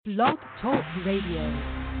Blog Talk Radio.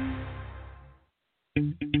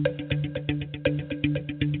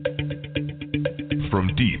 From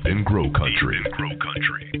deep in Grow Country,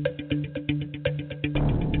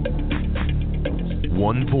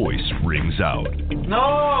 one voice rings out.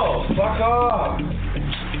 No! Fuck off!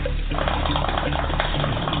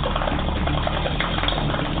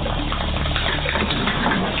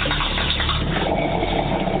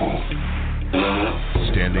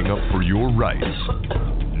 Standing up for your rights.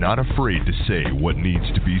 Not afraid to say what needs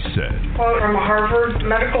to be said. Quote from a Harvard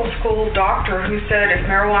Medical School doctor who said if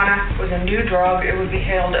marijuana was a new drug, it would be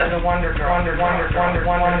hailed as a wonder drug. Wonder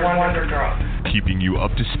drug. Keeping you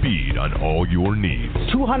up to speed on all your needs.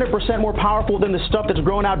 200% more powerful than the stuff that's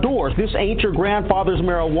grown outdoors. This ain't your grandfather's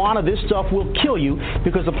marijuana. This stuff will kill you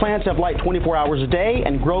because the plants have light 24 hours a day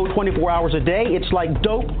and grow 24 hours a day. It's like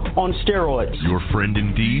dope on steroids. Your friend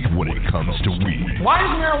indeed when it comes to weed. Why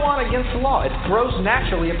is marijuana against the law? It grows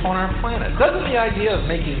naturally upon our planet. Doesn't the idea of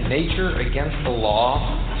making nature against the law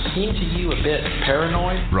seem to you a bit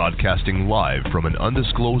paranoid? Broadcasting live from an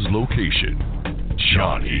undisclosed location,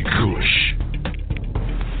 Johnny Kush.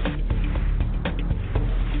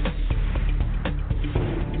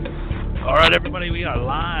 All right, everybody, we are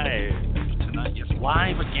live tonight. Yes,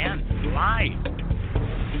 live again. Live.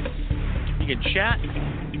 You can chat.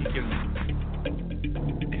 You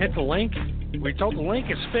can hit the link. We're told the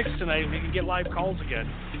link is fixed tonight. We can get live calls again.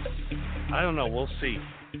 I don't know. We'll see.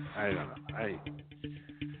 I don't know.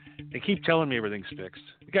 They keep telling me everything's fixed.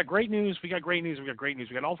 We got great news. We got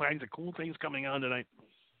all kinds of cool things coming on tonight.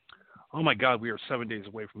 Oh, my God. We are 7 days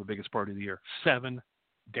away from the biggest party of the year. 7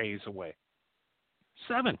 days away.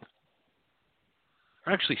 7.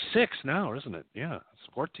 Actually 6 now, isn't it? Yeah, it's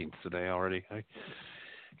 14th today already.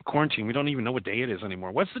 Quarantine, we don't even know what day it is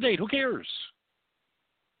anymore. What's the date? Who cares?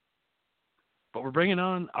 But we're bringing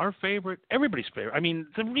on our favorite, everybody's favorite. I mean,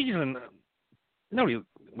 the reason nobody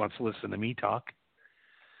wants to listen to me talk.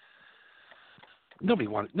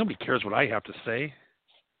 Nobody cares what I have to say.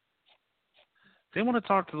 They want to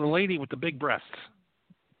talk to the lady with the big breasts.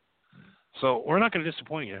 So we're not going to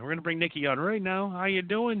disappoint you. We're going to bring Nikki on right now. How you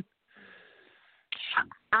doing?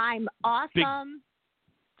 I'm awesome.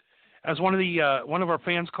 As one of our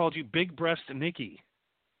fans called you, Big Breast Nikki.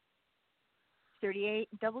 38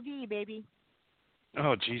 double D, baby.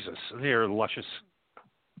 Oh Jesus, they're luscious.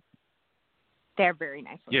 They're very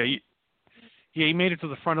nice. Yeah, you made it to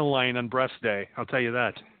the front of the line on Breast Day. I'll tell you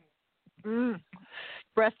that.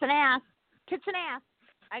 Breast and ass, tits and ass.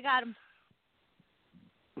 I got them.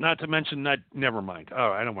 Not to mention that. Never mind.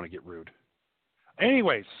 Oh, I don't want to get rude.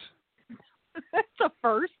 Anyways. That's a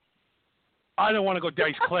first. I don't want to go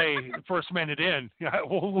Dice Clay the first minute in.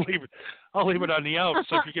 We'll leave it. I'll leave it on the out.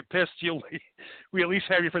 So if you get pissed, we at least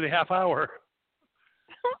have you for the half hour.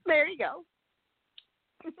 There you go.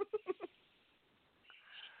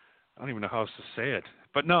 I don't even know how else to say it.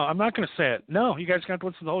 But no, I'm not going to say it. No, you guys got to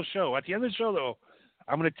listen to the whole show. At the end of the show, though,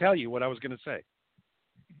 I'm going to tell you what I was going to say.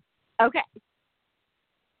 Okay.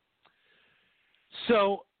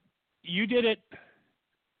 So you did it.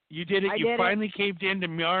 You did it. You finally caved into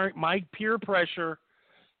my peer pressure,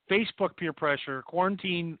 Facebook peer pressure,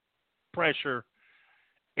 quarantine pressure,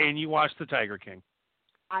 and you watched The Tiger King.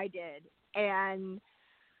 I did. And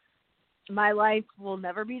my life will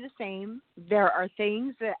never be the same. There are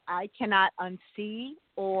things that I cannot unsee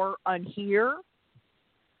or unhear.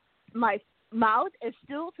 My mouth is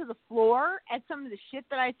still to the floor at some of the shit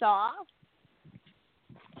that I saw.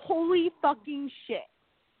 Holy fucking shit.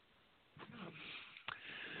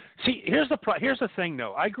 See, here's the thing,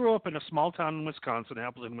 though. I grew up in a small town in Wisconsin,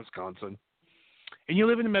 Appleton, Wisconsin, and you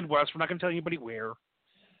live in the Midwest. We're not going to tell anybody where,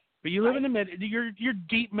 but you live in the You're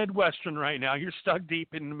deep Midwestern right now. You're stuck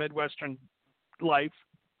deep in the Midwestern life.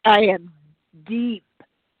 I am deep.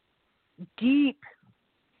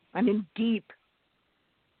 I'm in deep.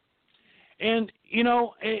 And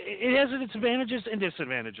it has its advantages and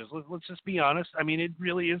disadvantages. Let's just be honest. I mean, it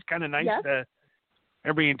really is kind of nice that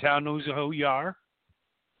everybody in town knows who you are.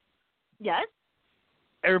 Yes.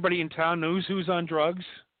 Everybody in town knows who's on drugs.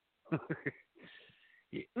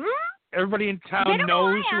 Everybody in town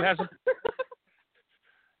knows who has a.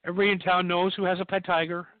 Everybody in town knows who has a pet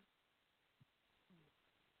tiger.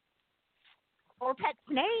 Or pet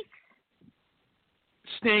snakes.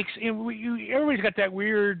 Snakes, and everybody's got that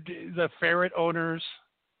weird. The ferret owners.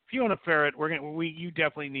 If you own a ferret, you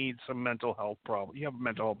definitely need some mental health problems. You have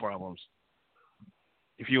mental health problems.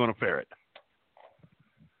 If you own a ferret.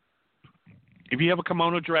 If you have a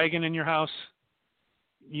kimono dragon in your house,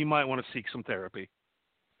 you might want to seek some therapy.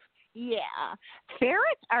 Yeah.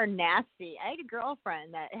 Ferrets are nasty. I had a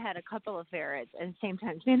girlfriend that had a couple of ferrets at the same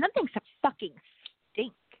time. Man, them things fucking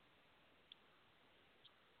stink.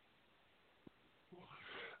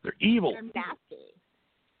 They're evil. They're nasty.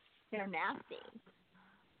 They're nasty.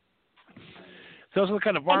 Those are the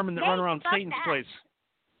kind of varmint that run around fuck Satan's that. place.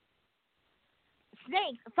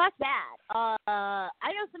 Snakes, fuck that. I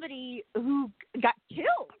know somebody who got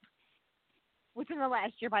killed within the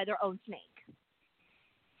last year by their own snake.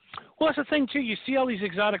 Well, that's the thing, too. You see all these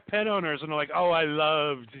exotic pet owners, and they're like, oh, I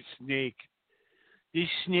love the snake. This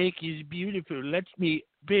snake is beautiful. Let me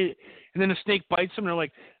be. And then the snake bites them, and they're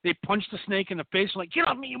like, they punch the snake in the face, and like, get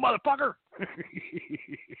off me, you motherfucker.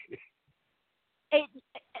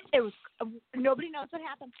 It was, nobody knows what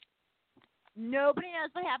happened. Nobody knows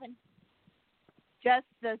what happened. Just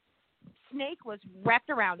the snake was wrapped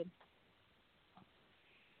around him.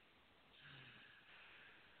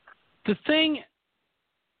 The thing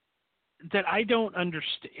that I don't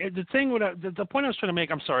understand, the point I was trying to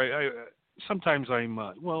make, I'm sorry, sometimes I'm,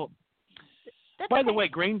 by the way,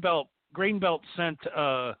 Grain Belt sent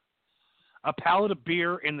a pallet of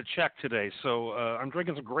beer in the check today, so I'm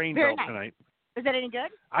drinking some Grain Belt tonight. Is that any good?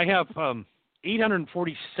 I have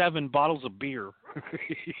 847 bottles of beer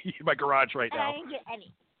in my garage right now. I didn't get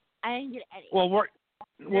any. Well,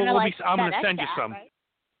 I'm going to send you some. Right?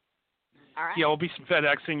 All right. Yeah, we'll be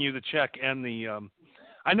FedExing you the check and the.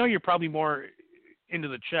 I know you're probably more into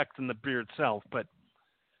the check than the beer itself, but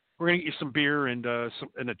we're going to get you some beer and a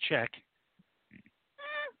check.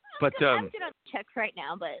 But I'm good on checks right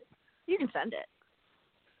now, but you can send it.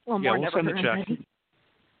 Well, yeah, we'll send the check.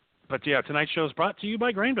 But yeah, tonight's show is brought to you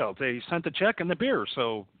by Grain Belt. They sent the check and the beer,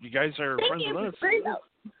 so you guys are friends with us. Grain Belt.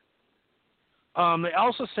 They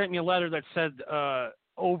also sent me a letter that said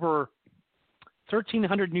over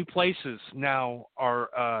 1,300 new places now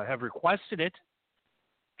have requested it,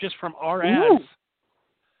 just from our ads.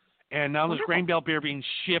 And now there's Grain Belt beer being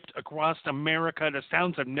shipped across America to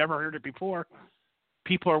towns I've never heard it before.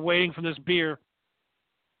 People are waiting for this beer.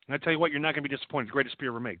 And I tell you what, you're not going to be disappointed. The greatest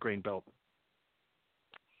beer ever made, Grain Belt.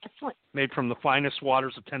 Excellent. Made from the finest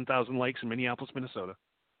waters of 10,000 lakes in Minneapolis, Minnesota.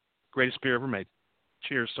 Greatest beer ever made.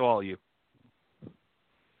 Cheers to all of you.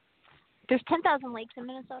 There's 10,000 lakes in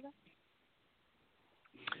Minnesota?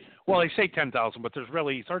 Well, they say 10,000, but there's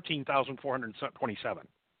really 13,427.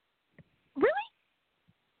 Really?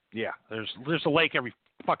 Yeah, there's a lake every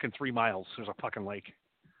fucking 3 miles. There's a fucking lake.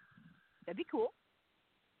 That'd be cool.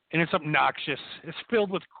 And it's obnoxious. It's filled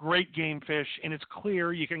with great game fish, and it's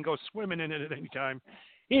clear. You can go swimming in it at any time.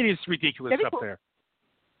 It is ridiculous up there.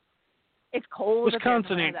 It's cold.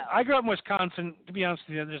 Wisconsin ain't. I grew up in Wisconsin. To be honest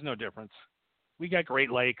with you, there's no difference. We got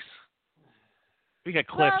Great Lakes. We got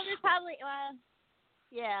cliffs. Well, there's probably,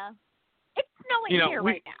 yeah. It's snowing here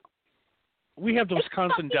right now. We have the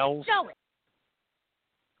Wisconsin Dells. Snowing.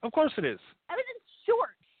 Of course it is. I was in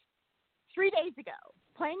shorts 3 days ago,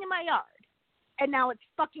 playing in my yard, and now it's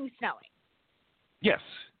fucking snowing. Yes.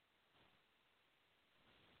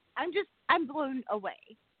 I'm blown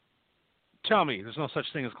away. Tell me, there's no such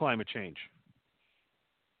thing as climate change.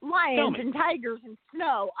 Lions and tigers and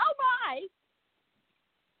snow. Oh my!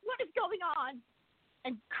 What is going on?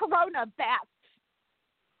 And corona bats.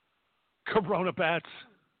 Corona bats.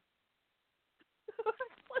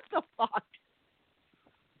 What the fuck?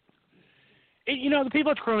 And, the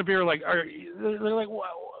people at Corona Beer they're like,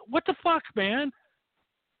 what the fuck, man?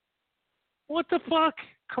 What the fuck?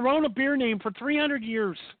 Corona Beer name for 300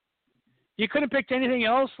 years. You couldn't have picked anything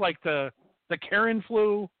else like the Karen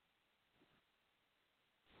flu.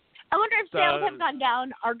 I wonder if sales have gone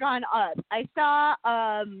down or gone up. I saw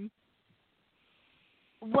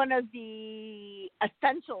one of the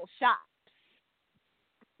essential shops.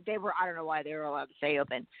 I don't know why they were allowed to stay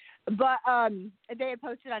open, but they had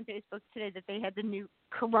posted on Facebook today that they had the new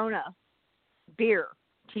Corona beer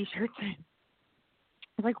T-shirts. I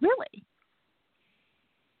was like, really?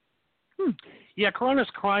 Yeah, Corona's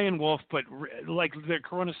crying wolf, but the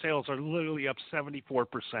Corona sales are literally up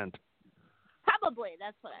 74%. Probably,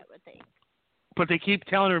 that's what I would think. But they keep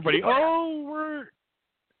telling everybody, there's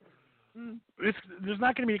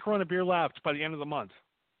not going to be a Corona beer left by the end of the month.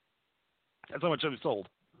 That's how much it was sold.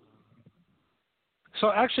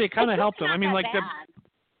 So actually, it kind of helped them. I mean,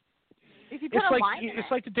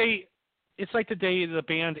 it's like the day the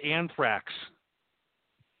band Anthrax.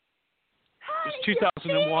 It's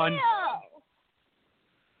 2001.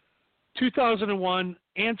 2001.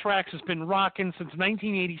 Anthrax has been rocking since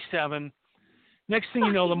 1987. Next thing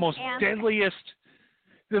you know, the most deadliest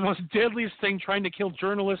thing trying to kill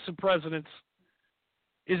journalists and presidents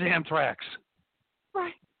is Anthrax.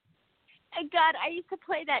 Right. God, I used to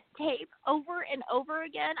play that tape over and over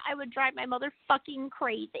again. I would drive my mother fucking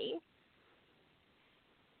crazy.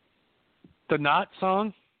 The Knot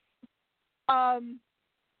song? Oh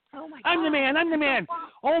my God. I'm the man.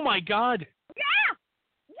 Oh my God. Yeah.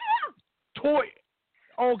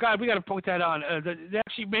 Oh, God, we got to put that on. They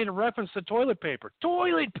actually made a reference to toilet paper.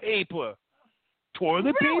 Toilet paper!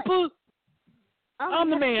 Toilet Really? paper? Oh, I'm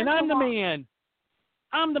the that's man. just I'm a the lot. man.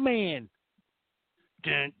 I'm the man.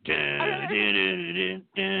 Dun, dun, dun, dun,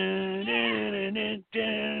 dun, dun, dun,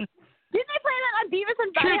 dun. Didn't they play that on Beavis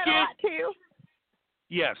and Butthead a lot, too?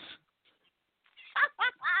 Yes.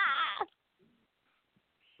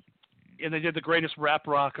 And they did the greatest rap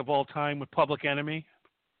rock of all time with Public Enemy.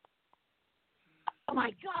 Oh,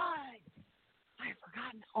 my God. I've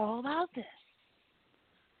forgotten all about this.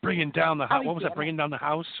 Bringing down the house. Oh, What was that? damn Bringing it. down the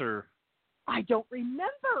house, or? I don't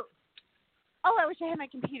remember. Oh, I wish I had my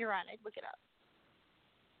computer on. I'd look it up.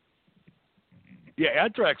 Yeah,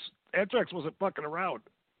 Anthrax. Anthrax wasn't fucking around.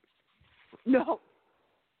 No.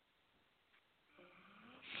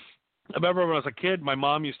 I remember when I was a kid, my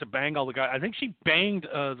mom used to bang all the guys. I think she banged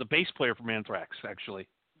the bass player from Anthrax, actually.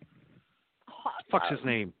 Fuck's his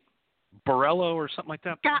name? Borello or something like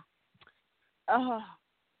that? Scott.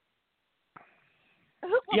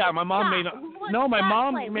 Yeah, my mom made. No, my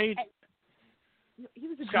mom made. He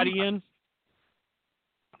was a Scotty drummer. Ian.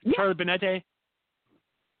 Yeah. Charlie Benette.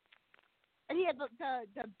 And he had the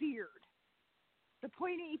beard, the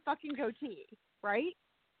pointy fucking goatee, right?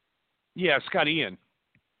 Yeah, Scotty Ian.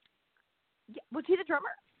 Yeah. Was he the drummer?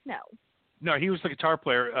 No. No, he was the guitar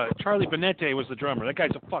player. Charlie Benette was the drummer. That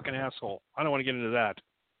guy's a fucking asshole. I don't want to get into that.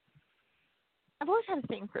 I've always had a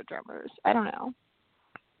thing for drummers. I don't know.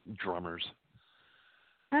 Drummers.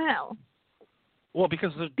 I don't know. Well,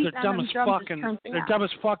 because they're Beating on dumb them as drums fuck, is and turning they're out. dumb as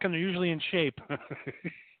fuck, and they're usually in shape. Yeah,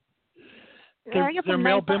 I got they're some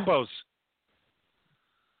male nice bimbos.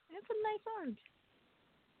 I got some nice arms.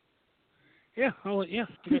 Yeah, oh yeah,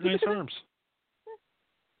 they got nice arms.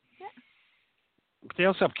 Yeah. But they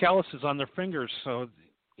also have calluses on their fingers, so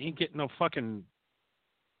you ain't getting no fucking.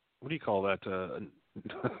 What do you call that?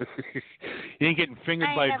 You ain't getting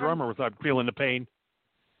fingered by a drummer without feeling the pain.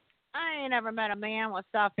 I ain't never met a man with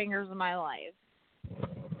soft fingers in my life.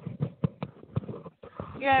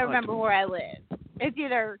 You gotta remember where I live. It's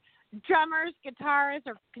either drummers, guitarists,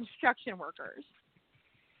 or construction workers.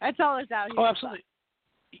 That's all there's out here. Oh, absolutely.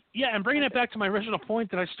 Yeah, and bringing it back to my original point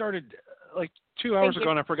that I started like 2 hours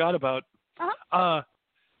ago and I forgot about.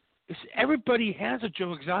 Is everybody has a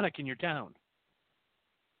Joe Exotic in your town.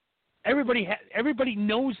 Everybody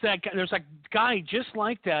knows that guy. There's a guy just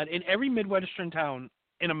like that in every Midwestern town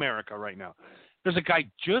in America right now. There's a guy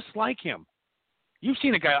just like him. You've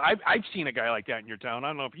seen a guy. I've seen a guy like that in your town. I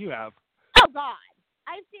don't know if you have. Oh God,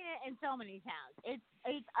 I've seen it in so many towns.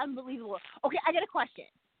 It's unbelievable. Okay, I got a question.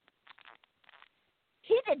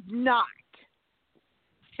 He did not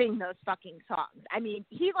sing those fucking songs. I mean,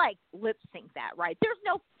 he like lip synced that, right? There's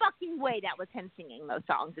no fucking way that was him singing those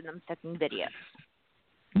songs in them fucking videos.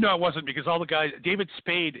 No, it wasn't, because all the guys. David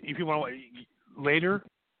Spade, if you want to later,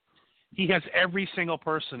 he has every single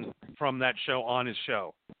person from that show on his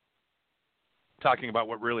show, talking about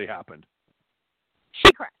what really happened.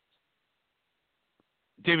 Seacrest.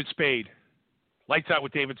 David Spade, Lights Out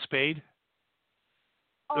with David Spade.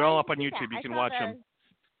 They're all up on YouTube. You can watch them.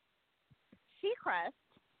 Seacrest.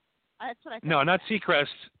 That's what I thought. No, not Seacrest.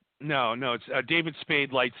 No, it's David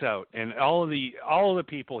Spade, Lights Out, and all of the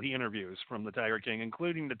people he interviews from the Tiger King,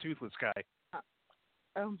 including the toothless guy.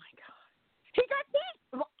 Oh my God, he got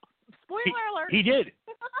teeth. Spoiler alert. He did.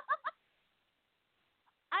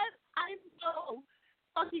 I'm so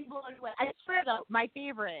fucking blown away. I swear though, my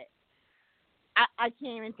favorite. I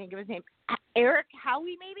can't even think of his name. Eric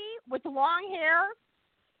Howie, maybe, with the long hair.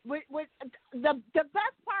 With the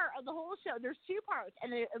best part of the whole show. There's two parts,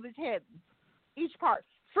 and it was him. Each part.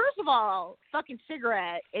 First of all, fucking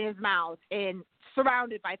cigarette in his mouth and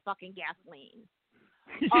surrounded by fucking gasoline.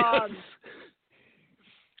 Yes.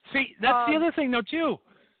 See, that's the other thing, though, too.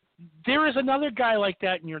 There is another guy like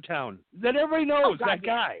that in your town that everybody knows. That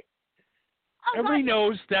guy. Everybody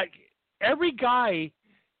knows that. Every guy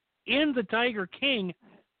in the Tiger King,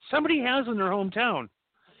 somebody has in their hometown.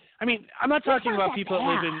 I mean, I'm not talking about people that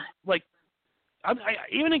live in, like,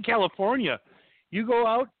 even in California. You go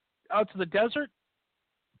out to the desert,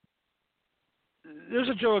 there's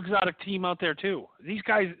a Joe Exotic team out there, too. These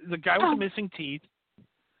guys, the guy with the missing teeth,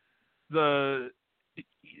 the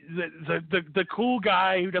cool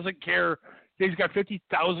guy who doesn't care, he's got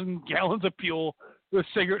 50,000 gallons of fuel with a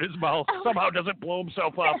cigarette in his mouth, somehow doesn't blow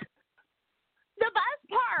himself up. The best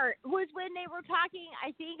part was when they were talking,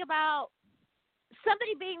 I think, about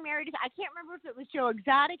somebody being married. I can't remember if it was Joe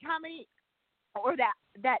Exotic, or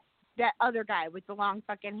that other guy with the long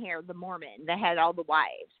fucking hair, the Mormon that had all the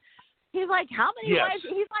wives. He's like, how many wives?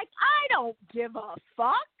 He's like, I don't give a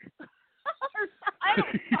fuck. I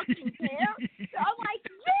don't fucking care. I'm like,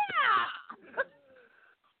 yeah.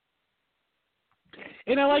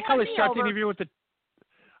 And I like how they start the over. interview with the.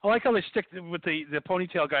 I like how they stick with the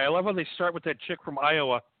ponytail guy. I love how they start with that chick from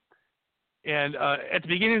Iowa. And at the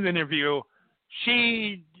beginning of the interview,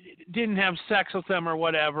 she didn't have sex with them or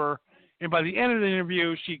whatever. And by the end of the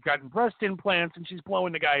interview, she'd gotten breast implants and she's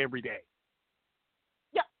blowing the guy every day.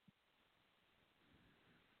 Yep.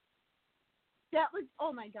 That was,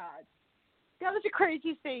 oh my God. That was the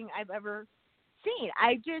craziest thing I've ever seen.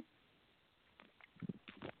 I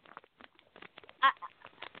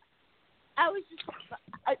was just,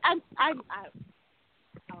 I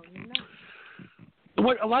don't even know.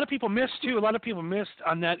 What a lot of people missed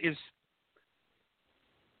on that is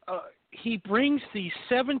he brings the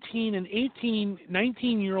 17 and 18,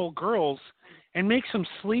 19-year-old girls and makes them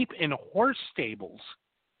sleep in horse stables.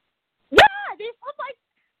 Yeah, they sleep like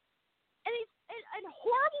in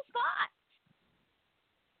horrible spots.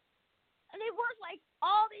 And they work like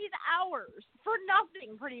all these hours for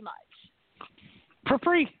nothing, pretty much. For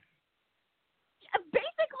free.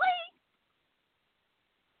 Basically.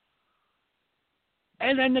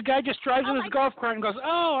 And then the guy just drives in his my golf cart and goes,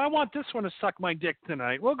 "Oh, I want this one to suck my dick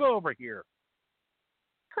tonight. We'll go over here."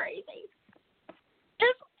 Crazy.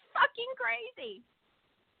 It's fucking crazy.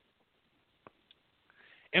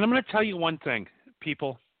 And I'm going to tell you one thing,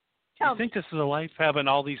 people. Tell You think this is a life, having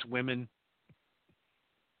all these women?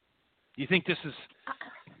 You think this is...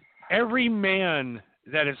 Every man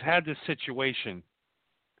that has had this situation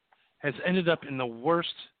has ended up in the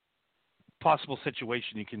worst possible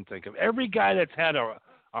situation you can think of. Every guy that's had a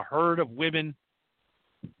herd of women,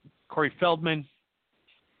 Corey Feldman,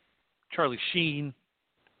 Charlie Sheen,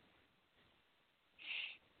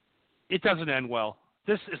 it doesn't end well.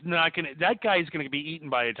 This is not going to... That guy is going to be eaten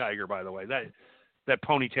by a tiger, by the way. That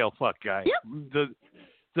ponytail fuck guy. Yep.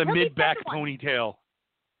 The mid-back ponytail.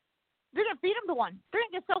 They're going to feed him to one. They're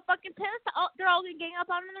going to get so fucking pissed. They're all going to gang up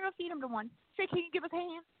on him and they're going to feed him to one. Say, can you give us a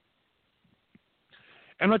hand?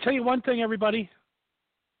 And I'll tell you one thing, everybody.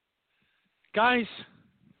 Guys,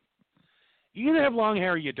 you either have long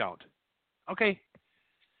hair or you don't. Okay?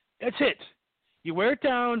 That's it. You wear it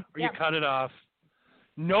down or you cut it off.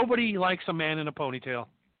 Nobody likes a man in a ponytail.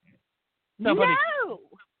 Nobody. No.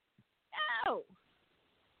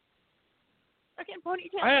 Fucking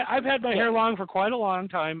ponytail. I've had my hair long for quite a long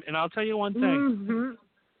time, and I'll tell you one thing. Mm-hmm.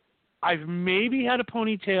 I've maybe had a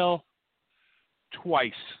ponytail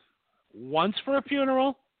twice. Once for a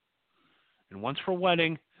funeral and once for a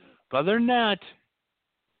wedding. But other than that,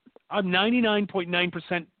 I'm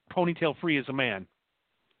 99.9% ponytail free as a man.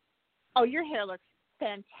 Oh, your hair looks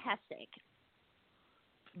fantastic.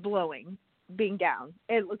 Blowing, being down.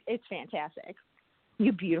 It's fantastic. You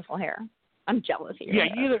have beautiful hair. I'm jealous of your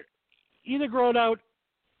hair. Either grow it out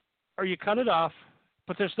or you cut it off,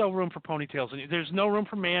 but there's no room for ponytails. There's no room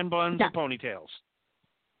for man buns or ponytails.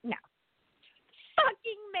 No.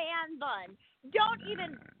 Fucking man bun. Don't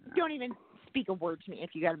even speak a word to me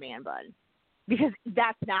if you got a man bun, because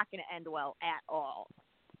that's not going to end well at all.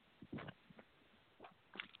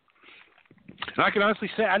 And I can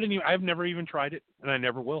honestly say I've never even tried it, and I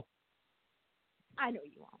never will. I know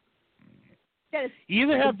you won't. That is You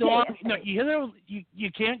either have the long, no, you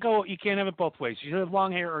can't have it both ways. You either have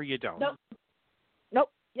long hair or you don't. Nope.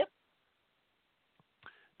 Yep.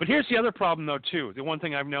 But here's the other problem, though, too. The one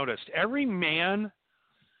thing I've noticed: every man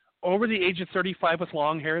over the age of 35 with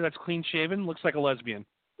long hair that's clean shaven looks like a lesbian.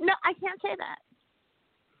 No, I can't say that.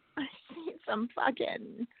 I see some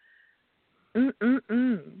fucking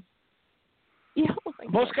You know,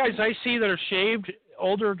 most guys I see that are shaved,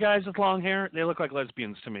 older guys with long hair, they look like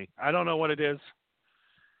lesbians to me. I don't know what it is.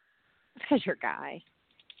 It's because you're a guy.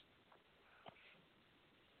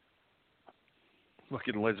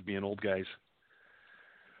 Fucking lesbian old guys.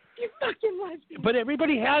 You fucking lesbian. But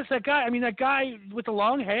everybody has that guy. I mean, that guy with the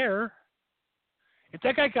long hair. If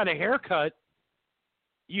that guy got a haircut,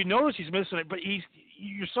 you notice he's missing it. But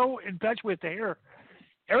you're so infatuated with the hair.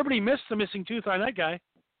 Everybody missed the missing tooth on that guy.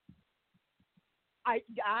 I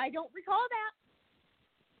don't recall that.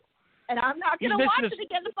 And I'm not going to watch it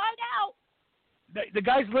again to find out. The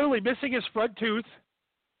guy's literally missing his front tooth.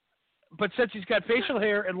 But since he's got facial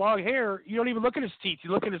hair and long hair, you don't even look at his teeth.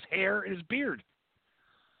 You look at his hair and his beard.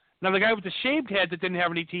 Now, the guy with the shaved head that didn't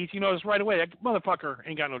have any teeth, you notice right away, that motherfucker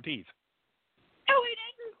ain't got no teeth. Oh, he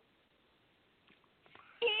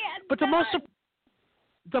didn't. But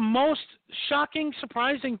the most shocking,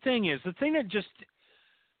 surprising thing is, the thing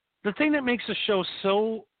that makes the show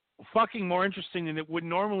so fucking more interesting than it would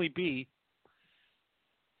normally be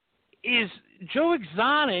is Joe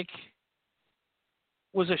Exotic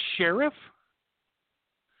was a sheriff.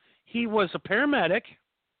 He was a paramedic.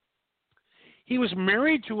 He was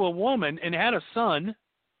married to a woman and had a son.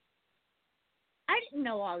 didn't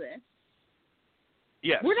know all this.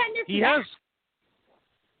 Yes. Where did I miss he that? has.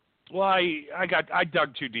 Well, I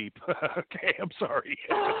dug too deep. Okay, I'm sorry.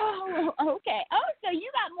 Oh, okay. Oh, so you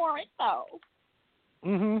got more info.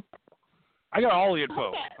 Mm-hmm. I got all the info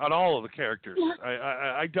Okay. on all of the characters.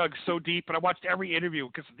 I dug so deep, and I watched every interview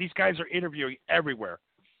because these guys are interviewing everywhere.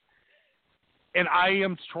 And I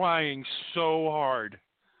am trying so hard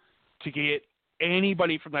to get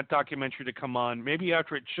anybody from that documentary to come on. Maybe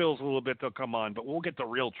after it chills a little bit, they'll come on, but we'll get the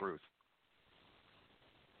real truth.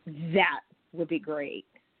 That would be great.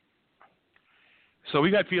 So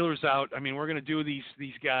we got feelers out. I mean, we're going to do these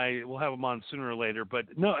guys. We'll have them on sooner or later. But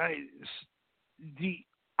no,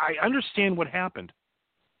 I understand what happened.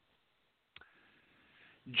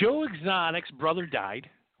 Joe Exotic's brother died.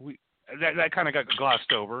 That kind of got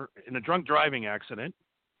glossed over in a drunk driving accident.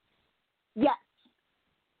 Yes.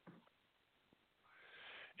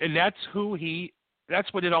 And that's when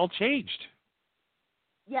it all changed.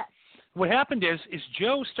 Yes. What happened is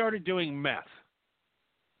Joe started doing meth.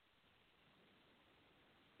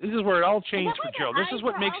 This is where it all changed for Joe. This is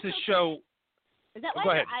what makes this show. Is that why Go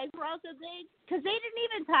their ahead. eyes were also big? Because they didn't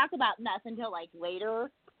even talk about meth until like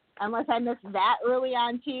later, unless I missed that early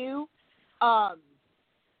on too. But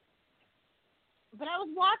I was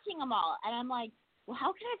watching them all, and I'm like, well,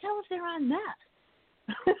 how can I tell if they're on meth?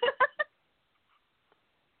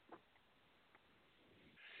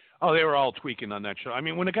 Oh, they were all tweaking on that show. I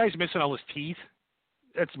mean, when a guy's missing all his teeth,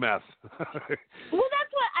 that's meth. Well,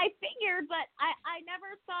 that's what I figured, but I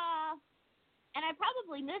never saw, and I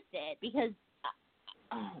probably missed it because,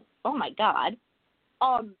 oh my God,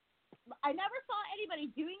 I never saw anybody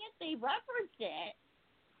doing it. They referenced it,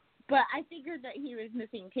 but I figured that he was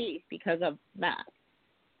missing teeth because of meth.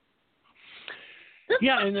 This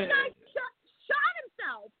Yeah, and guy shot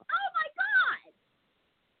himself. Oh my God!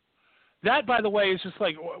 that, by the way, is just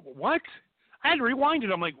like, what? I had to rewind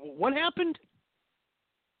it. I'm like, what happened?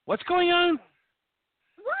 What's going on?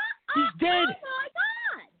 What? He's dead. Oh my God!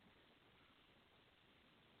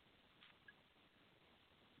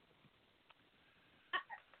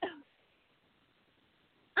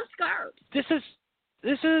 I'm scared.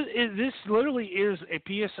 This literally is a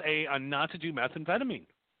PSA on not to do methamphetamine.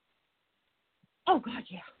 Oh God,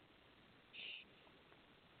 yeah.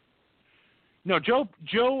 No, Joe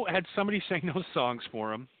had somebody sing those songs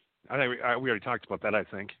for him. We already talked about that, I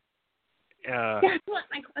think. That's what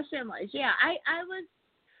my question was. Yeah, I'm listening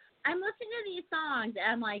to these songs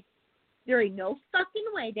and I'm like, there ain't no fucking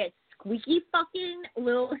way that squeaky fucking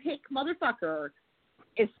little hick motherfucker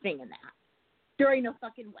is singing that. There ain't no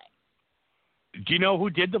fucking way. Do you know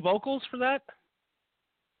who did the vocals for that?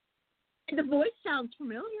 And the voice sounds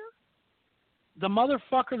familiar. The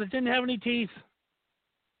motherfucker that didn't have any teeth.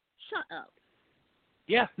 Shut up.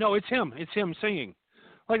 Yeah, no, it's him. It's him singing.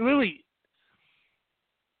 Like, literally,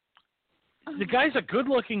 the guy's a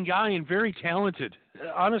good-looking guy and very talented.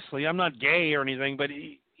 Honestly, I'm not gay or anything, but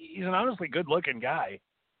he's an honestly good-looking guy.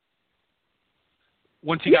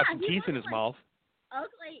 Once he got some teeth in his mouth.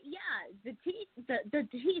 Ugly, yeah. The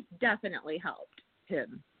teeth definitely helped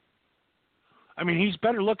him. I mean, he's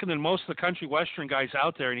better looking than most of the country western guys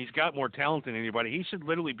out there, and he's got more talent than anybody. He should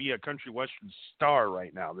literally be a country western star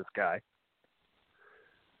right now, this guy.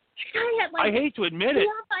 I hate to admit it.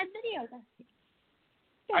 4 or 5 videos.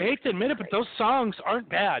 I hate to admit it, but those songs aren't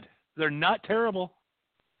bad. They're not terrible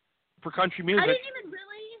for country music. I didn't even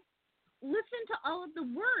really listen to all of the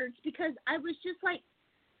words because I was just like,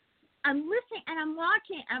 I'm listening and I'm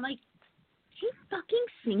watching. And I'm like, she's fucking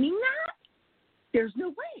singing that? There's no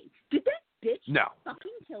way. Did that bitch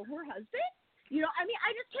fucking kill her husband? You know, I mean,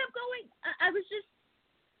 I just kept going. I was just,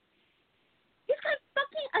 he's got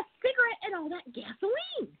fucking a cigarette and all that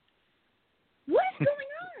gasoline. What is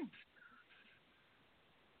going on?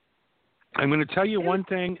 I'm going to tell you one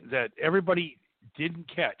thing that everybody didn't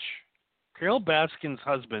catch. Carol Baskin's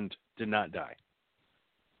husband did not die.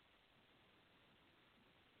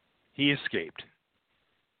 He escaped.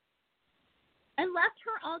 And left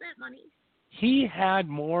her all that money. He had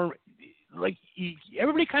more,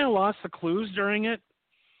 everybody kind of lost the clues during it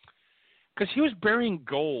because he was burying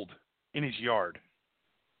gold in his yard.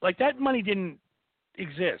 Like, that money didn't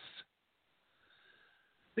exist.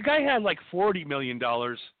 The guy had like $40 million,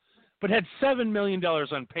 but had $7 million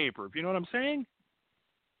on paper. You know what I'm saying?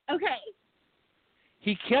 Okay.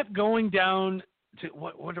 He kept going down to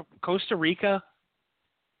what Costa Rica.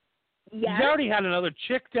 Yes. He's already had another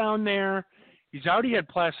chick down there. He's already had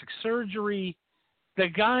plastic surgery. The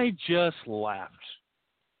guy just left.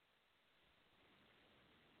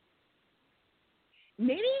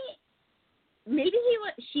 Maybe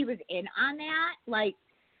she was in on that. Like,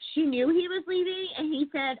 she knew he was leaving, and he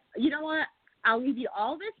said, you know what? I'll leave you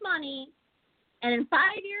all this money, and in 5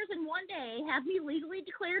 years and 1 day, have me legally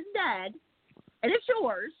declared dead, and it's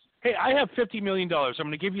yours. Hey, I have $50 million. I'm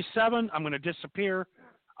going to give you 7. I'm going to disappear.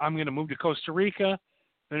 I'm going to move to Costa Rica,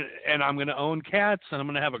 and I'm going to own cats, and I'm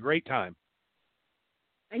going to have a great time.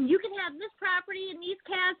 And you can have this property and these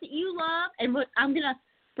cats that you love, and I'm going to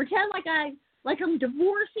pretend like I'm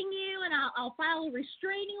divorcing you, and I'll file a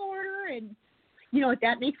restraining order, and you know what?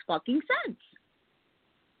 That makes fucking sense.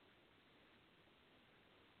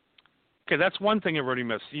 Okay, that's one thing everybody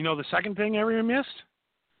missed. You know the second thing everybody missed?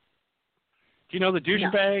 Do you know the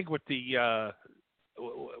douchebag with the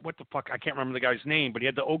what the fuck? I can't remember the guy's name, but he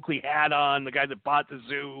had the Oakley hat on. The guy that bought the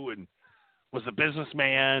zoo and was a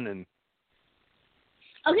businessman and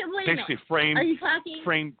okay, wait basically a minute. Are you talking?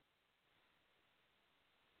 Framed.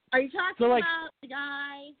 Are you talking about the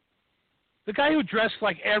guy? The guy who dressed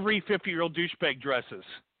like every 50-year-old douchebag dresses.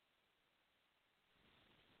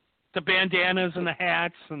 The bandanas and the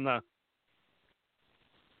hats and the.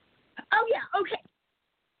 Oh yeah, okay.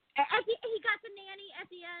 He got the nanny at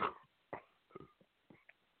the end.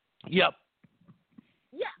 Yep.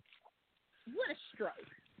 Yeah. What a stroke.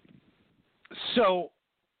 So,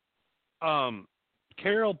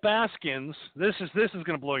 Carol Baskins, this is going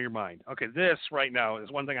to blow your mind. Okay, this right now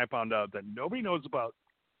is one thing I found out that nobody knows about.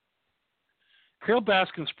 Carol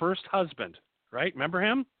Baskins' first husband, right? Remember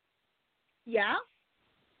him? Yeah.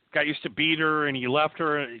 Guy used to beat her, and he left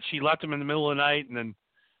her. She left him in the middle of the night, and then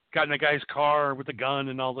got in the guy's car with a gun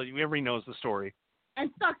and all that. Everybody knows the story.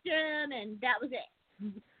 And fucked him, and that was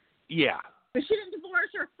it. Yeah. But she didn't divorce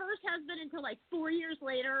her first husband until like 4 years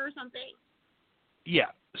later or something. Yeah.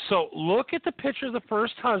 So look at the picture of the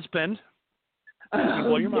first husband.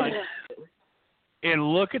 Blow your mind.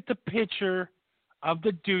 And look at the picture of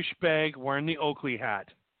the douchebag wearing the Oakley hat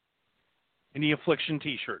and the Affliction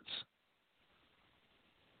T-shirts.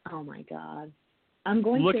 Oh my God. I'm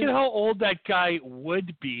going Look to at how old that guy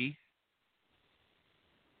would be.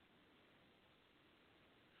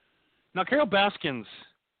 Now, Carol Baskins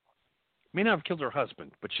may not have killed her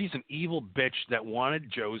husband, but she's an evil bitch that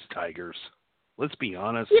wanted Joe's Tigers. Let's be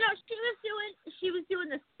honest. You know, she was doing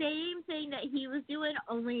the same thing that he was doing,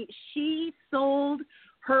 only she sold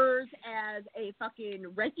hers as a fucking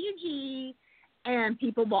refugee and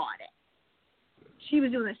people bought it. She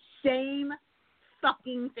was doing the same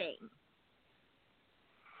fucking thing.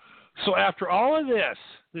 So after all of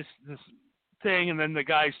this thing, and then the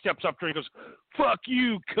guy steps up to her and goes, "Fuck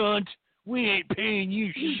you, cunt. We ain't paying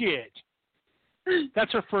you shit."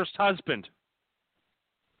 That's her first husband.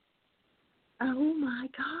 Oh, my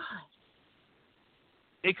God.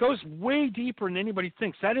 It goes way deeper than anybody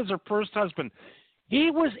thinks. That is her first husband. He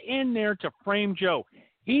was in there to frame Joe.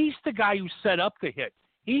 He's the guy who set up the hit.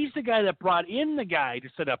 He's the guy that brought in the guy to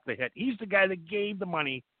set up the hit. He's the guy that gave the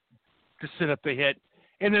money to set up the hit.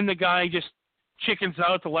 And then the guy just chickens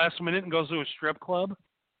out at the last minute and goes to a strip club.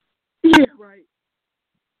 Yeah, right.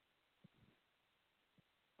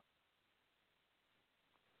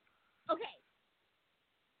 Okay.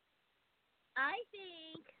 I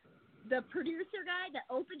think the producer guy that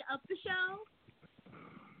opened up the show,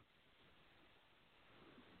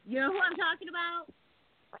 you know who I'm talking about?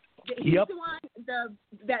 He's Yep. the one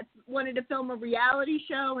that wanted to film a reality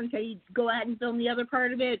show and say, go ahead and film the other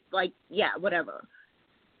part of it. Like, yeah, whatever.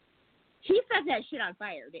 He set that shit on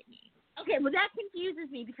fire, didn't he? Okay, well, that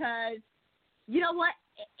confuses me because, you know what?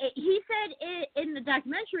 He said in the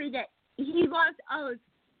documentary that he lost all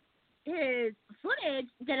his footage,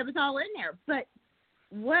 that it was all in there. But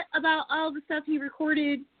what about all the stuff he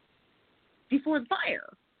recorded before the fire?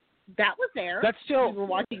 That was there. That's still, we were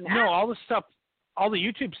watching that. No, all the stuff, all the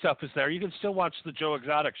YouTube stuff is there. You can still watch the Joe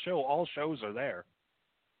Exotic show. All shows are there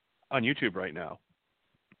on YouTube right now.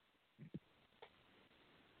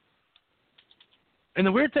 And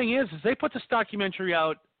the weird thing is they put this documentary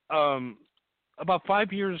out about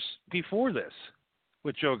 5 years before this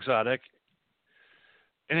with Joe Exotic,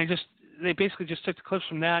 and they basically just took the clips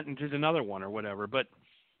from that and did another one or whatever. But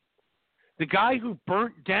the guy who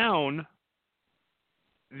burnt down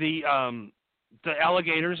the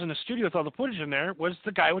alligators in the studio with all the footage in there was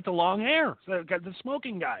the guy with the long hair, the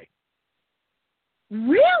smoking guy.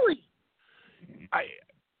 Really? I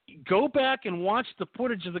go back and watch the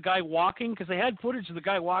footage of the guy walking, because they had footage of the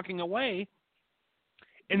guy walking away.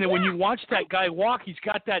 And then when you watch that guy walk, he's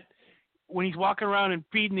got that, when he's walking around and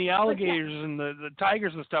feeding the alligators and the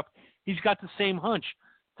tigers and stuff, he's got the same hunch.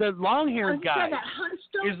 The long-haired guy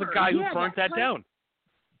is the guy who burnt that down.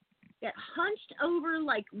 That hunched over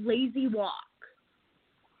like lazy walk.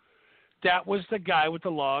 That was the guy with the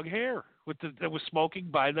long hair, that was smoking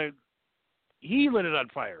by he lit it on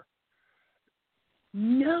fire.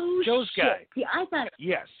 No Joe's shit. guy. See, I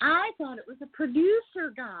thought it was a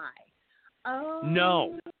producer guy. Oh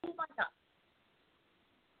no. My God.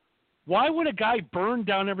 Why would a guy burn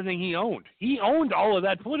down everything he owned? He owned all of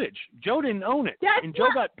that footage. Joe didn't own it, and Joe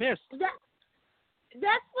got pissed. That's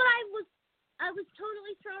what I was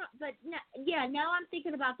totally thrown. But now I'm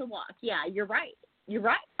thinking about the walk. Yeah, you're right.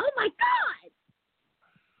 Oh my God.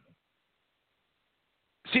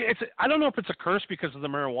 See, I don't know if it's a curse because of the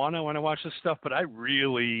marijuana when I watch this stuff, but I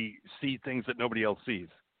really see things that nobody else sees.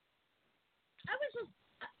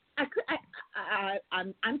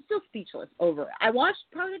 I'm still speechless over it. I watched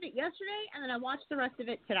part of it yesterday, and then I watched the rest of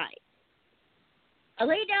it tonight. I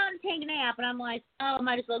lay down and take a nap, and I'm like, oh, I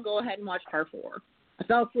might as well go ahead and watch part 4. I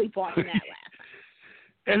fell asleep watching that last.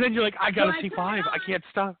 And then you're like, I gotta see 5. I can't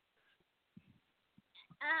stop.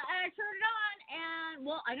 I turned it on, and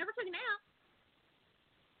I never took a nap.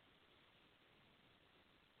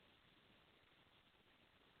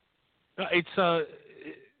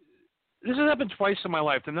 This has happened twice in my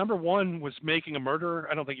life. The number one was Making a Murderer.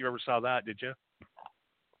 I don't think you ever saw that, did you?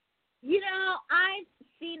 You know, I've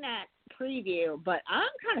seen that preview, but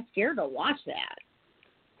I'm kind of scared to watch that.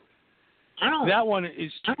 That one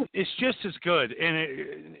is just as good,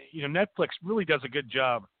 and Netflix really does a good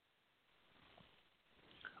job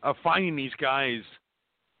of finding these guys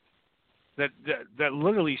that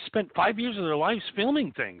literally spent 5 years of their lives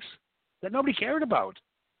filming things that nobody cared about.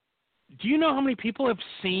 Do you know how many people have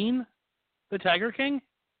seen The Tiger King?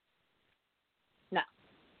 No.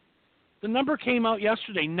 The number came out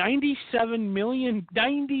yesterday. 97 million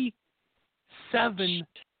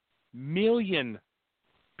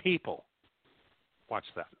people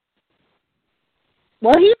watched that.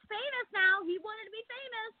 Well, he's famous now. He wanted to be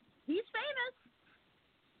famous. He's famous.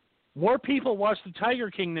 More people watched The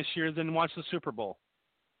Tiger King this year than watched the Super Bowl.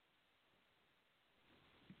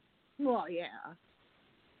 Well, yeah.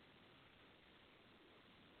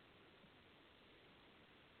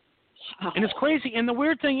 And it's crazy. And the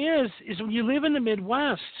weird thing is when you live in the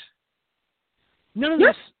Midwest, none of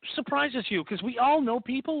this surprises you because we all know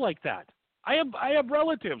people like that. I have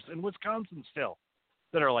relatives in Wisconsin still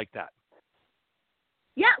that are like that.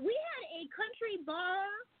 Yeah, we had a country bar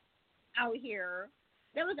out here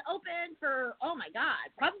that was open for, oh my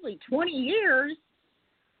God, probably 20 years.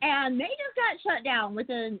 And they just got shut down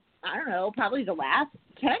within, I don't know, probably the last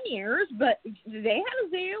 10 years. But they had a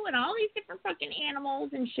zoo and all these different fucking animals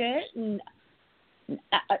and shit. And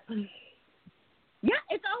yeah,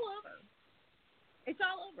 it's all over. It's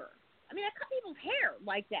all over. I mean, I cut people's hair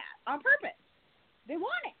like that on purpose. They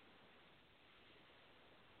want it.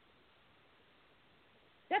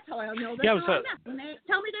 That's how I know they're on meth. When they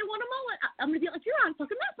tell me they want a mullet, I'm going to be like, you're on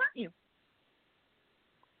fucking meth, aren't you?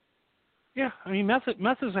 Yeah, I mean, meth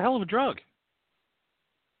is a hell of a drug.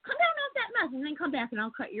 Come down off that meth and then come back and I'll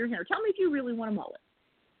cut your hair. Tell me if you really want a mullet.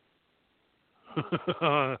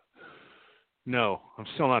 No, I'm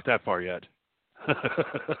still not that far yet.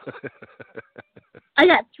 I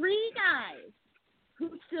got 3 guys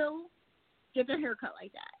who still get their hair cut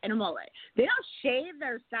like that and a mullet. They don't shave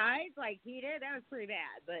their sides like he did. That was pretty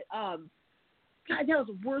bad. But, God, that was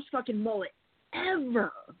the worst fucking mullet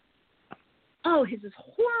ever. Oh, his is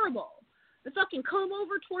horrible. The fucking comb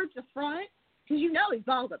over towards the front, because you know he's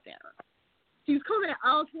bald up there. So he was combing it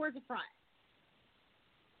all towards the front.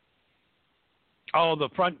 Oh, the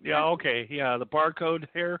front. Yeah, okay. Yeah, the barcode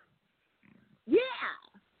hair. Yeah.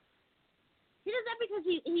 He does that because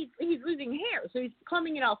he's losing hair, so he's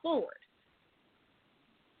combing it all forward.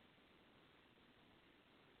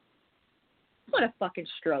 What a fucking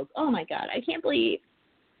stroke. Oh, my God. I can't believe.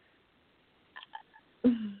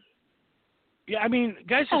 Yeah, I mean,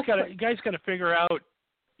 guys got to figure out,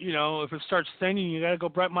 if it starts thinning, you got to go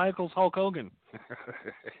Bret Michaels, Hulk Hogan,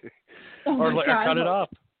 or cut it off.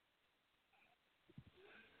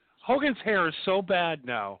 Hogan's hair is so bad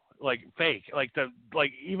now, like fake,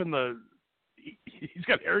 he's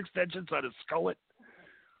got hair extensions on his skullet.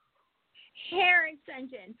 Hair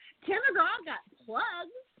extensions. Tim McGraw got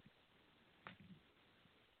plugs.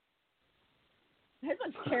 This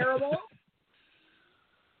looks terrible.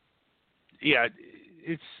 Yeah,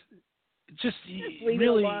 it's just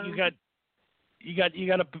really you got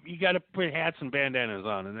to put hats and bandanas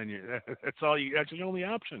on, and then that's your only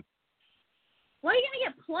option. Why are you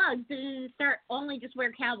gonna get plugs and start only just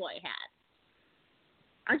wear cowboy hats?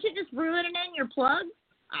 Aren't you just ruining your plugs?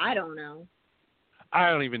 I don't know. I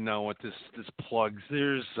don't even know what this plugs.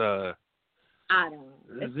 There's I don't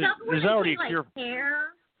know. There's already like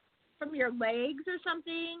hair from your legs or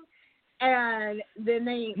something. And then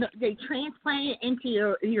they transplant it into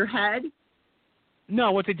your head.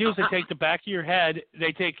 No, what they do is they take the back of your head.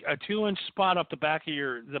 They take a 2-inch spot up the back of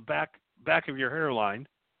the back of your hairline,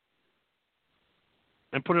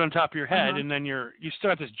 and put it on top of your head, and then you still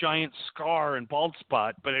have this giant scar and bald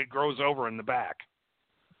spot, but it grows over in the back.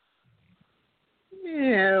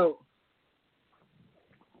 Ew.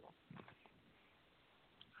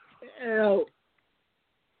 Ew.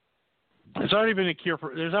 There's already a cure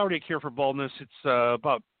for baldness. It's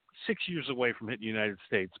about 6 years away from hitting the United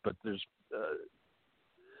States, but there's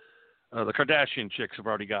the Kardashian chicks have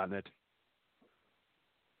already gotten it.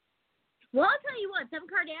 Well, I'll tell you what, them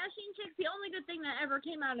Kardashian chicks, the only good thing that ever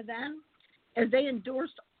came out of them is they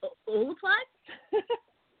endorsed Olaplex.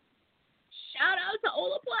 Shout out to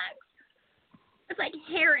Olaplex. It's like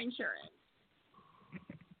hair insurance.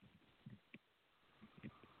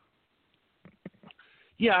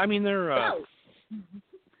 Yeah, I mean, they're...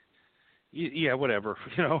 yeah, whatever,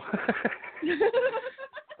 you know.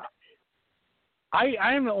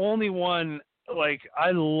 I am the only one, like,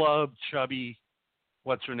 I love chubby...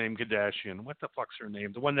 What's her name? Kardashian. What the fuck's her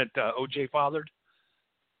name? The one that OJ fathered?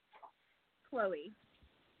 Khloe.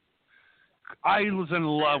 I was in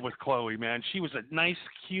love with Khloe, man. She was a nice,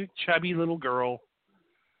 cute, chubby little girl.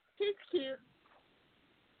 She's cute.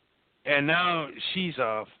 And now she's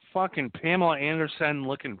a fucking Pamela Anderson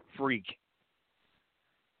looking freak.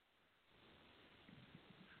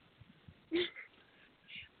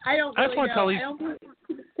 I don't I really want to tell know. I don't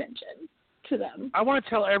pay attention to them. I want to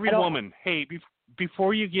tell every woman, hey,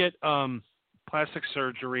 before you get plastic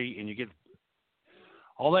surgery and you get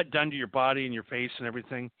all that done to your body and your face and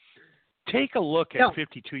everything, take a look at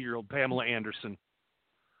 52-year-old Pamela Anderson.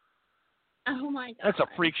 Oh, my God. That's a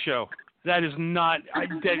freak show. That is not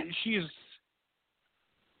she is,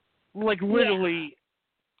 like, literally,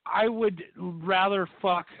 I would rather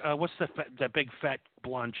fuck, what's that big fat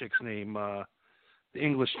blonde chick's name? The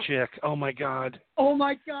English chick. Oh, my God. Oh,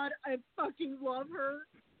 my God. I fucking love her.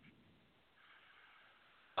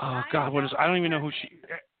 Oh, God, what is... I don't even know who she...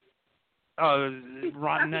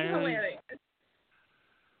 Rotten. Hilarious.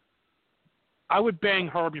 I would bang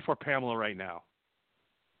her before Pamela right now.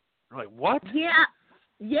 You're like, what? Yeah.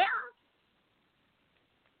 Yeah.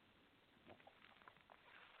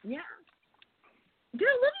 Yeah. Did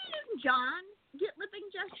Olivia Newton-John get lip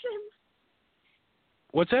injections?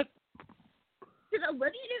 What's that? Did Olivia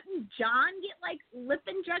Newton-John get, like, lip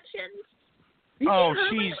injections? Oh,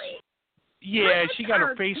 she's... Yeah, she got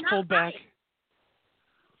her face pulled back.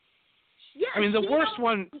 Yeah, I mean, the worst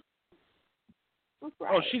one...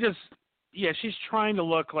 Right. Oh, she does... Yeah, she's trying to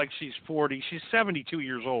look like she's 40. She's 72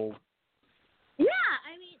 years old. Yeah,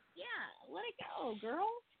 I mean, yeah, let it go, girl.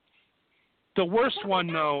 The worst one,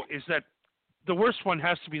 though, is that... The worst one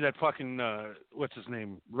has to be that fucking... what's his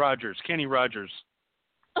name? Rogers. Kenny Rogers.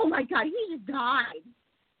 Oh, my God, he just died.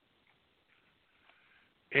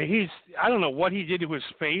 I don't know what he did to his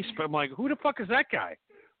face, but I'm like, who the fuck is that guy?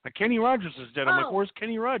 Like, Kenny Rogers is dead. I'm like, where's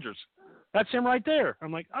Kenny Rogers? That's him right there.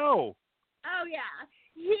 I'm like, oh. Oh, yeah.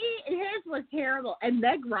 His was terrible. And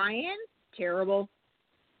Meg Ryan, terrible.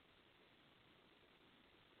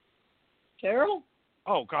 Terrible.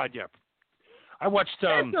 Oh, God, yeah. I watched...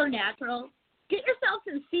 That's so natural. Get yourself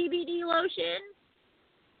some CBD lotion.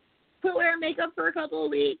 Quit wearing makeup for a couple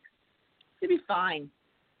of weeks. You'll be fine.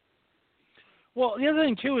 Well, the other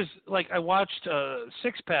thing, too, is, like, I watched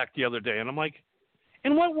Six Pack the other day, and I'm like,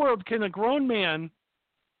 in what world can a grown man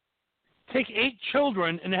take 8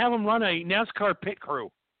 children and have them run a NASCAR pit crew?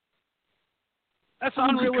 That's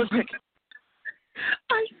unrealistic.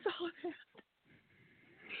 I saw that.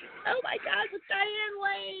 Oh, my God, with Diane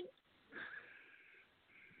Lane.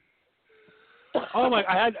 Oh, my,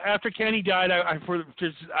 after Kenny died, I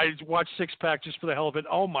watched Six Pack just for the hell of it.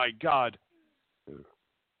 Oh, my God.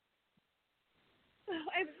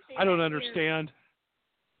 I don't understand.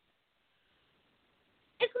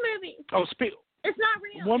 It's a movie. Oh, it's not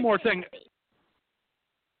real. One more thing.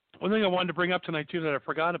 One thing I wanted to bring up tonight, too, that I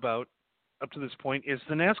forgot about up to this point is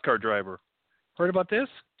the NASCAR driver. Heard about this?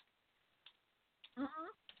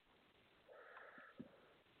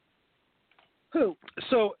 Who?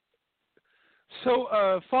 So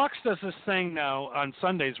Fox does this thing now on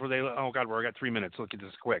Sundays where they... Oh, God, I got 3 minutes. Look at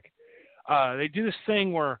this quick. They do this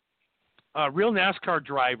thing where real NASCAR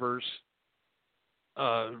drivers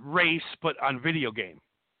race, but on video game.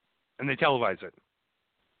 And they televise it.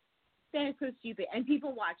 That is so stupid. And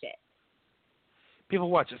people watch it. People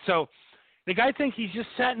watch it. So the guy thinks he's just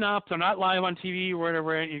setting up. They're not live on TV or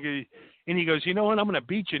whatever. And he goes, you know what? I'm going to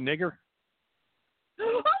beat you, nigger.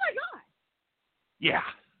 Oh, my God. Yeah.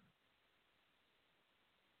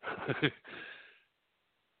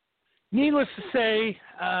 Needless to say,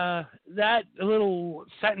 that little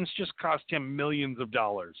sentence just cost him millions of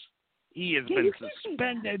dollars. He has been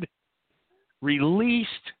suspended, released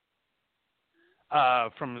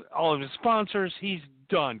from all of his sponsors. He's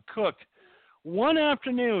done. Cooked. One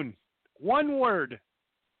afternoon, one word,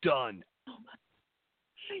 done.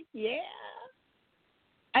 Yeah.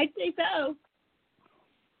 I'd say so.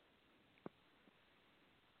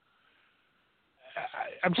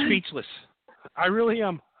 I'm speechless. I really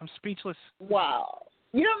am. I'm speechless. Wow.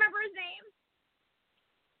 You don't remember his name?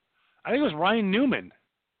 I think it was Ryan Newman.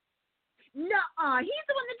 Nuh-uh. He's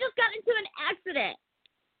the one that just got into an accident.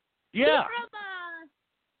 Yeah.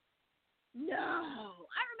 No.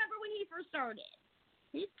 I remember when he first started.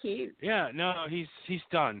 He's cute. Yeah, no, he's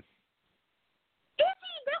done. Is he?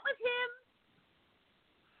 That was him?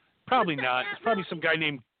 Probably not. It's probably some guy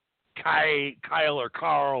named Kyle or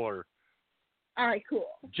Carl or... All right,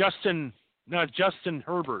 cool. Justin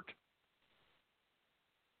Herbert.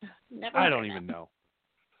 I don't even know.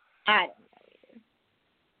 I don't know either.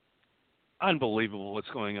 Unbelievable what's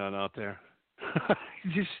going on out there. I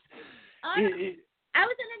was in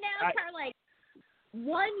a NASCAR like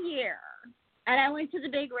 1 year, and I went to the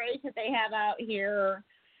big race that they have out here.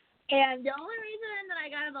 And the only reason that I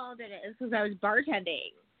got involved in it is because I was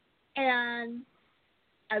bartending, and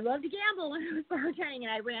I loved to gamble when I was bartending,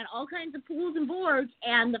 and I ran all kinds of pools and boards.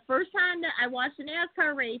 And the first time that I watched a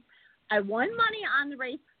NASCAR race, I won money on the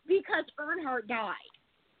race because Earnhardt died.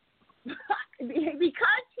 Because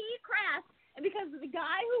he crashed, and because of the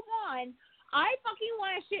guy who won, I fucking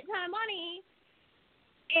won a shit ton of money,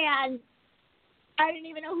 and I didn't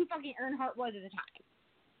even know who fucking Earnhardt was at the time.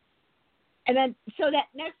 And then, so that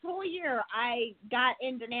next whole year, I got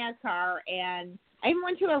into NASCAR, and I even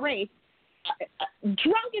went to a race.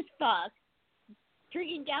 Drunk as fuck,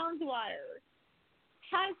 drinking gallons of water,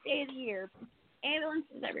 hottest day of the year,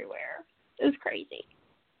 ambulances everywhere. It was crazy.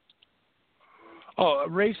 Oh,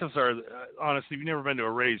 races are, honestly, if you've never been to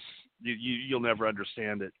a race, you'll never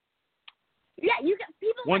understand it. Yeah, you got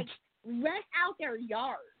people like rent out their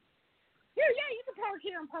yards. Here, yeah, you can park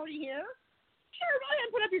here and party here. Sure, go ahead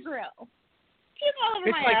and put up your grill. Keep all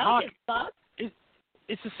over my house.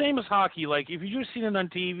 It's the same as hockey. Like, if you just seen it on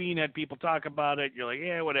TV and had people talk about it, you're like,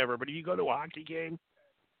 yeah, whatever. But if you go to a hockey game,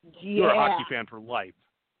 you're a hockey fan for life.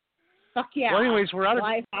 Fuck yeah. Well, anyways, we're out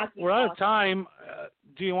of time.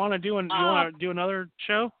 Do you want to do another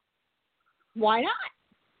show? Why not?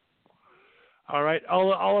 All right.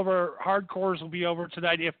 All of our hardcores will be over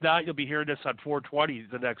tonight. If not, you'll be hearing this on 420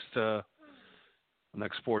 the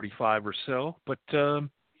next 45 or so. But go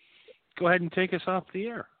ahead and take us off the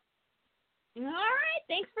air. All right.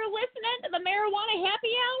 Thanks for listening to the Marijuana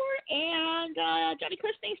Happy Hour. And Johnny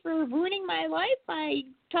Kush, thanks for ruining my life by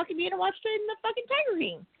talking me into watching the fucking Tiger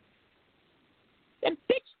King. That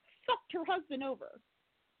bitch fucked her husband over.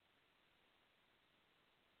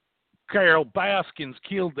 Carol Baskins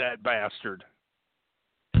killed that bastard.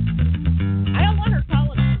 I don't want her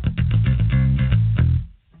calling.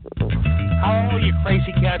 Oh, you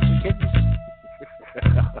crazy cats and kittens.